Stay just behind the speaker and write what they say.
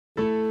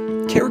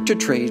Character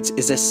Trades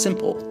is a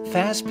simple,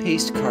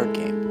 fast-paced card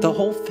game the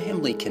whole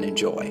family can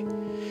enjoy.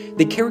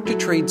 The Character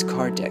Trades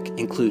card deck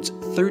includes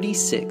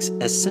 36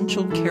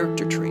 essential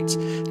character traits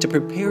to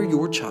prepare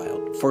your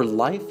child for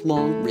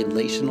lifelong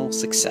relational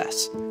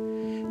success.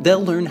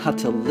 They'll learn how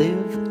to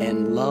live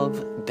and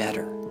love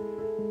better.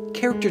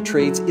 Character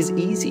Trades is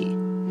easy.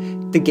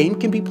 The game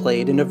can be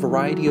played in a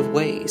variety of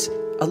ways,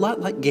 a lot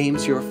like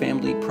games your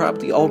family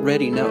probably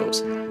already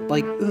knows,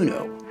 like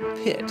Uno,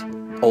 Pit,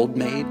 Old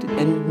Maid,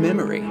 and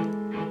Memory.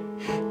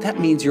 That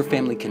means your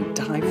family can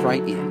dive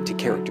right into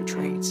Character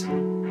Trades.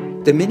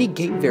 The many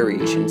game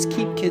variations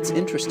keep kids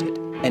interested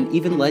and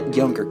even let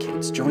younger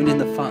kids join in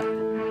the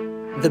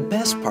fun. The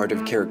best part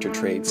of Character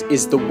Trades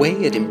is the way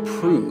it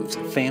improves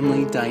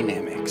family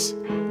dynamics.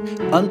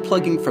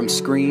 Unplugging from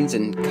screens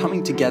and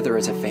coming together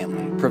as a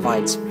family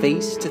provides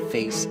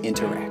face-to-face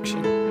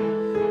interaction.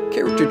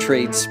 Character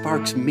Trades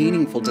sparks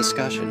meaningful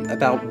discussion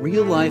about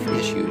real-life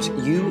issues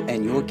you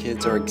and your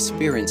kids are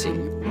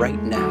experiencing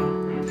right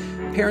now.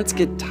 Parents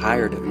get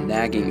tired of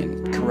nagging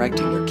and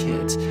correcting their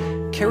kids.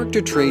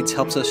 Character Trades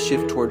helps us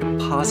shift toward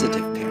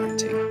positive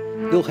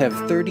parenting. You'll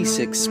have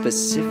 36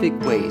 specific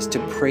ways to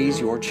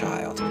praise your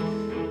child.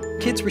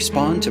 Kids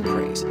respond to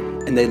praise,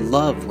 and they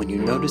love when you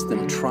notice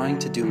them trying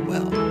to do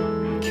well.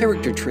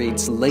 Character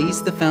Trades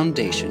lays the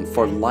foundation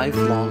for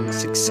lifelong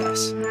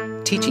success,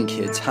 teaching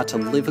kids how to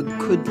live a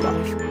good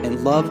life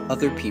and love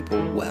other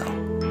people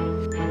well.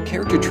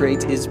 Character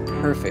Trades is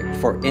perfect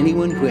for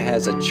anyone who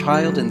has a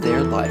child in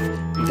their life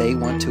they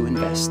want to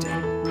invest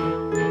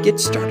in. Get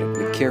started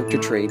with Character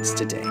Trades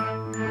today.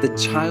 The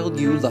child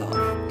you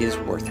love is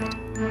worth it.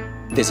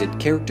 Visit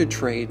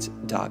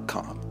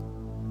charactertrades.com.